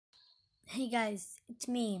Hey guys, it's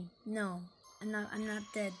me. No, I'm not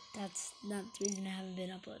dead. That's not the reason I haven't been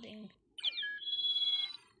uploading.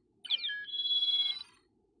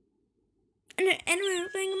 And we're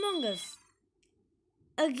playing Among Us.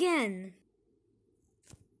 Again.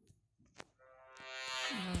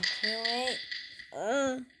 Okay,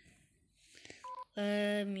 wait.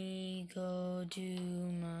 Let me go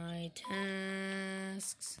do my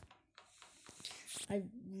tasks. I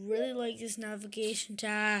really like this navigation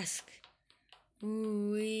task.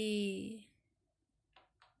 Ooh-wee.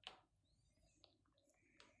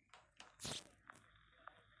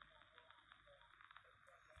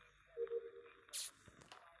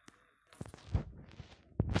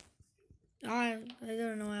 I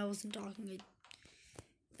don't know why I wasn't talking.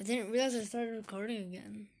 I didn't realize I started recording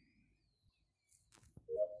again.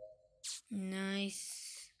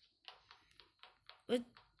 Nice. What?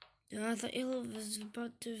 I thought Yellow was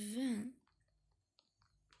about to vent.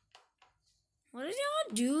 What is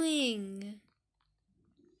y'all doing?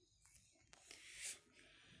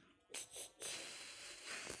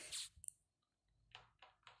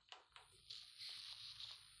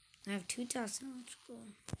 I have 2 tasks now. That's cool.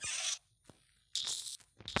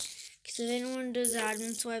 Because if anyone does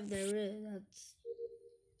admin swipe, there is. That's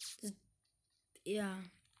just, yeah.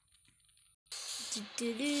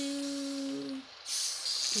 Do-do-do.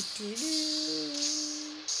 Do-do-do.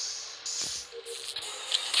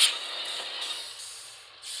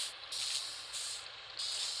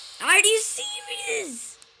 Are you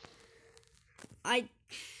serious?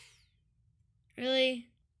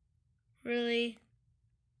 Really?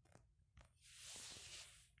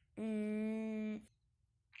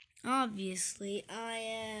 Obviously, I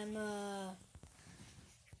am,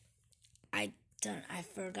 I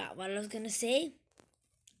forgot what I was gonna say.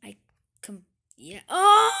 Yeah.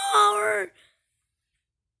 Oh!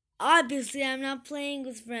 Obviously, I'm not playing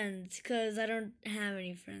with friends, because I don't have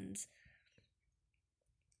any friends.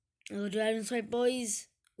 Oh, do I even swipe, boys?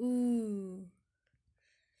 Ooh.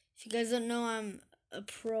 If you guys don't know, I'm a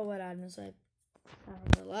pro at admin swipe.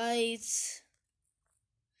 The lights.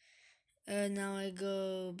 Now I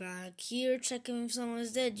go back here, checking if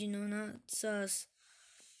someone's dead. You know, not sus.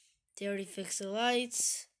 They already fixed the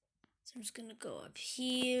lights. So I'm just gonna go up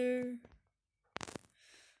here.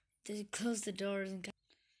 They close the doors and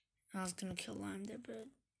I was gonna kill Lime there, but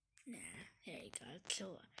nah. There you go.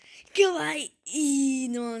 Kill Lime.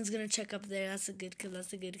 No one's gonna check up there. That's a good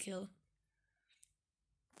kill.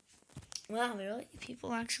 Wow, really?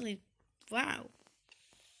 People actually. Wow.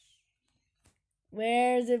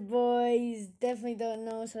 Where's it, boys? Definitely don't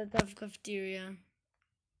know. So that's cafeteria.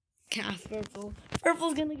 Purple.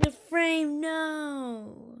 Purple's gonna get framed.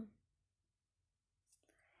 No.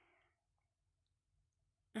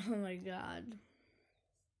 Oh my god.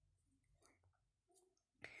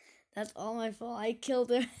 That's all my fault. I killed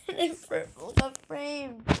her and Purple got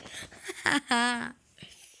framed. I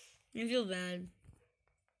feel bad.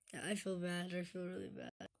 Yeah, I feel bad. I feel really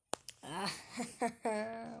bad.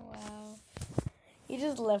 Wow. He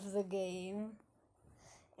just left the game.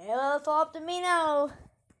 Well, it's all up to me now.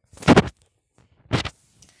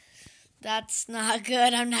 That's not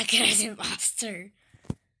good. I'm not good as imposter.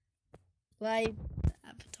 Light.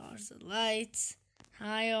 Avatars the lights.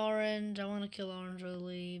 Hi, Orange. I want to kill Orange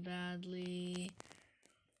really badly.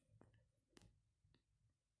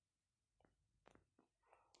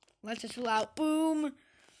 Let's just chill out. Boom.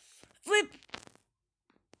 Flip.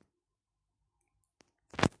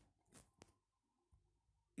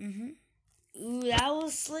 Ooh, that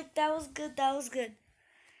was slick. That was good.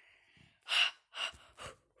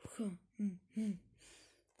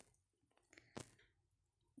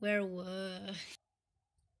 Where was?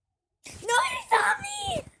 No, he saw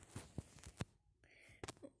me!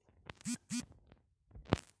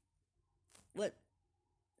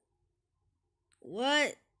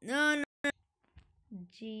 What? No.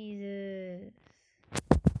 Jesus.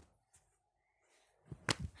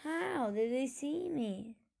 How did they see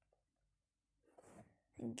me?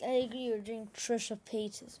 I agree, you're doing Trisha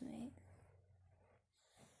Paytas, mate.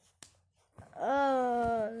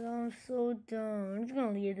 Oh, I'm so dumb. I'm just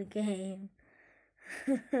gonna leave the game.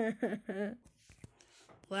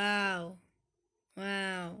 Wow.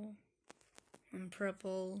 I'm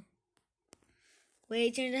purple.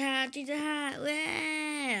 Wait, change the hat.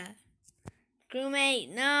 Yeah. Crewmate,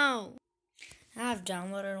 no. I've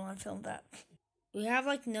downloaded one film that. We have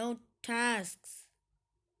like no tasks.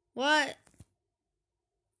 What?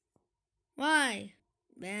 Why?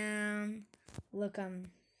 Bam. Look,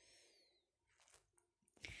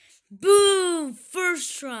 boom!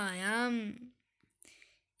 First try.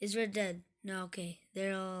 Is Red dead? No, okay.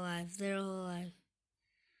 They're all alive.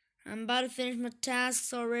 I'm about to finish my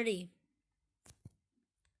tasks already.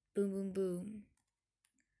 Boom, boom, boom.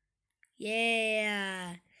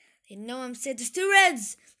 Yeah. They know I'm set. There's 2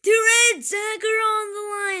 reds. 2 reds. Hacker on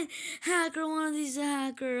the line. Hacker, one of these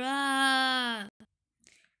hacker. Ah.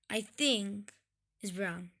 I think it's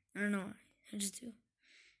brown. I don't know. I just do.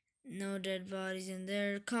 No dead bodies in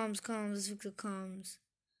there. Comms. Let's fix the comms.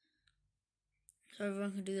 So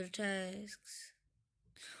everyone can do their tasks.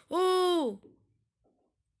 Oh!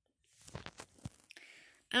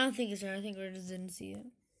 I don't think it's her. I think we just didn't see it.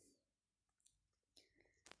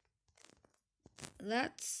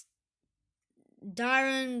 That's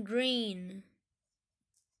Darren Green.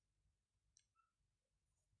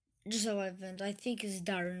 Just how I vent. I think it's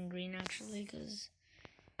Darren Green actually, because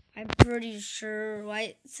I'm pretty sure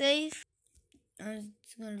White's safe. I'm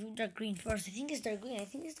just gonna do dark green first. I think it's dark green.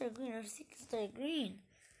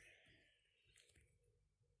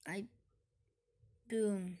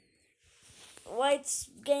 Boom. White's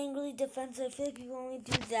getting really defensive. I feel like people only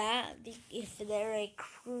do that if they're a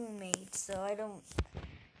crewmate. So I don't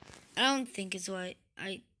think it's White.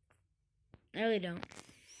 I really don't.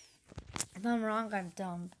 If I'm wrong, I'm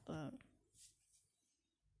dumb. But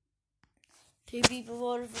 2 people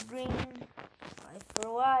voted for green. 5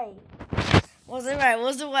 for white. Was it right?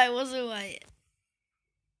 Was it white?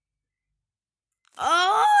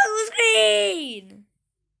 Oh, it was green!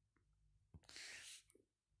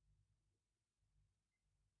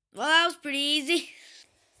 Well, that was pretty easy.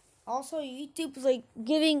 Also, YouTube is like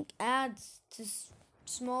giving ads to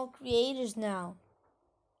small creators now.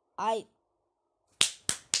 Thanks,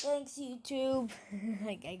 YouTube.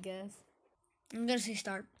 I guess. I'm gonna say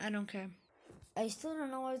start. I don't care. I still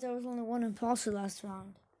don't know why there was only 1 imposter last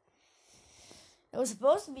round. It was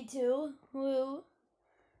supposed to be 2. Who?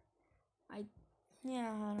 I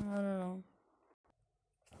don't know.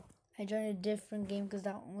 I joined a different game because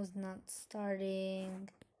that one was not starting.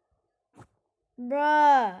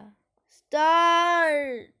 Bruh.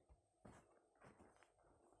 Start.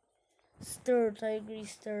 Start. I agree.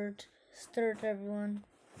 Start, everyone.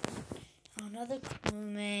 Another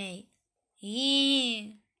crewmate.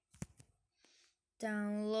 Yeah.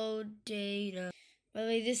 Download data. By the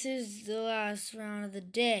way, this is the last round of the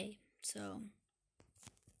day. So,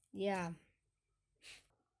 yeah.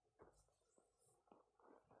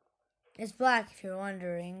 It's black if you're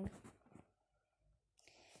wondering.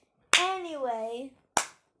 Anyway.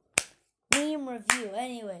 Meme review.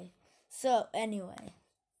 Anyway.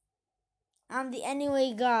 I'm the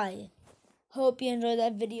anyway guy. Hope you enjoyed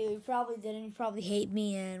that video. You probably didn't. You probably hate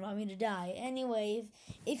me and want me to die. Anyway,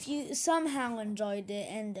 if you somehow enjoyed it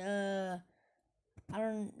and I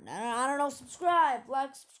don't know, subscribe,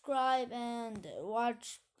 subscribe, and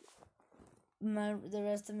watch the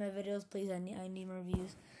rest of my videos, please. I need more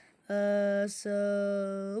views.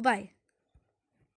 So bye.